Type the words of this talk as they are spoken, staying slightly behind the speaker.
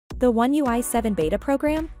The One UI 7 beta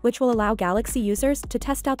program, which will allow Galaxy users to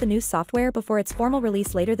test out the new software before its formal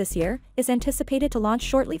release later this year, is anticipated to launch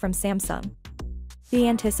shortly from Samsung. The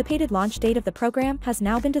anticipated launch date of the program has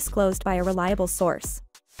now been disclosed by a reliable source.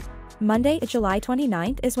 Monday, July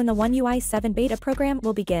 29th is when the One UI 7 beta program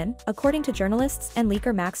will begin, according to journalists and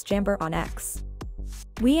leaker Max Jamber on X.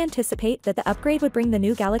 We anticipate that the upgrade would bring the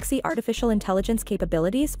new Galaxy artificial intelligence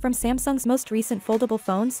capabilities from Samsung's most recent foldable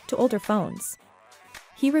phones to older phones.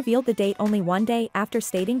 He revealed the date only one day after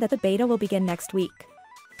stating that the beta will begin next week.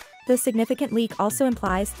 The significant leak also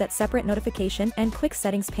implies that separate notification and quick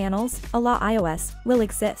settings panels, a la iOS, will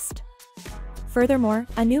exist. Furthermore,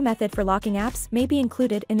 a new method for locking apps may be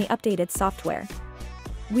included in the updated software.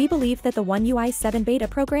 We believe that the One UI 7 beta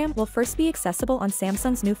program will first be accessible on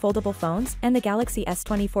Samsung's new foldable phones and the Galaxy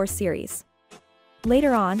S24 series.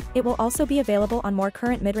 Later on, it will also be available on more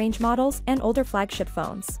current mid-range models and older flagship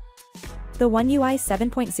phones. The One UI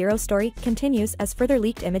 7.0 story continues as further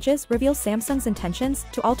leaked images reveal Samsung's intentions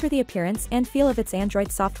to alter the appearance and feel of its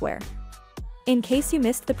Android software. In case you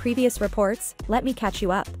missed the previous reports, let me catch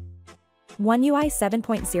you up. One UI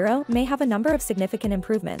 7.0 may have a number of significant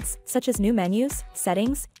improvements, such as new menus,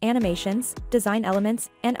 settings, animations, design elements,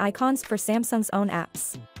 and icons for Samsung's own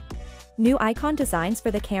apps. New icon designs for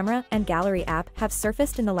the camera and gallery app have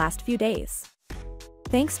surfaced in the last few days.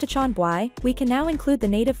 Thanks to Chan Bui, we can now include the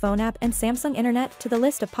native phone app and Samsung Internet to the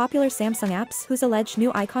list of popular Samsung apps whose alleged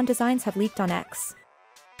new icon designs have leaked on X.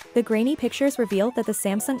 The grainy pictures reveal that the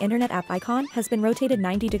Samsung Internet app icon has been rotated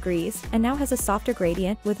 90 degrees and now has a softer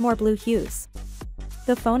gradient with more blue hues.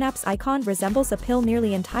 The phone app's icon resembles a pill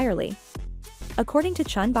nearly entirely. According to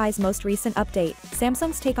Chan Bui's most recent update,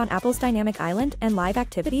 Samsung's take on Apple's Dynamic Island and live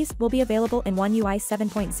activities will be available in One UI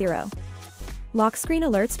 7.0. Lock screen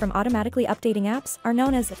alerts from automatically updating apps are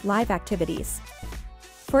known as live activities.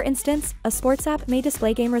 For instance, a sports app may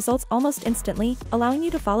display game results almost instantly, allowing you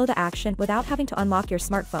to follow the action without having to unlock your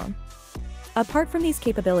smartphone. Apart from these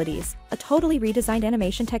capabilities, a totally redesigned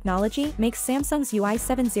animation technology makes Samsung's UI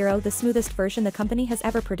 7.0 the smoothest version the company has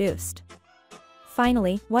ever produced.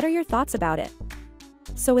 Finally, what are your thoughts about it?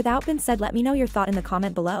 So without being said, let me know your thought in the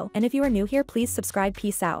comment below, and if you are new here, please subscribe.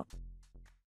 Peace out.